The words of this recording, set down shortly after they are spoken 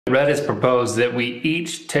Rhett has proposed that we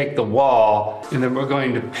each take the wall and then we're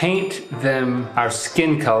going to paint them our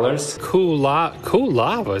skin colors. Cool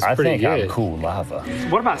lava is pretty good. I think I'm cool lava.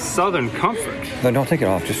 What about Southern Comfort? No, don't take it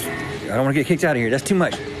off. Just, I don't want to get kicked out of here. That's too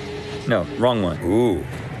much. No, wrong one. Ooh.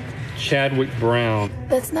 Chadwick Brown.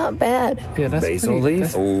 That's not bad. Yeah, that's Basil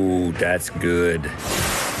leaf? Ooh, that's good.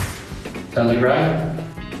 That look right?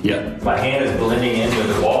 Yeah. My hand is blending in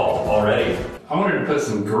with the wall already. I wanted to put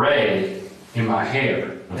some gray in my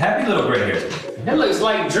hair. Happy little gray hair. It looks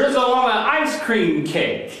like drizzle on an ice cream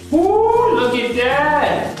cake. Ooh, look at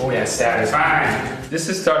that. Oh, that's satisfying. This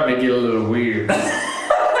is starting to get a little weird.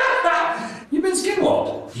 You've been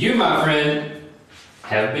skinwalled. You, my friend,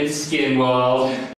 have been skinwalled.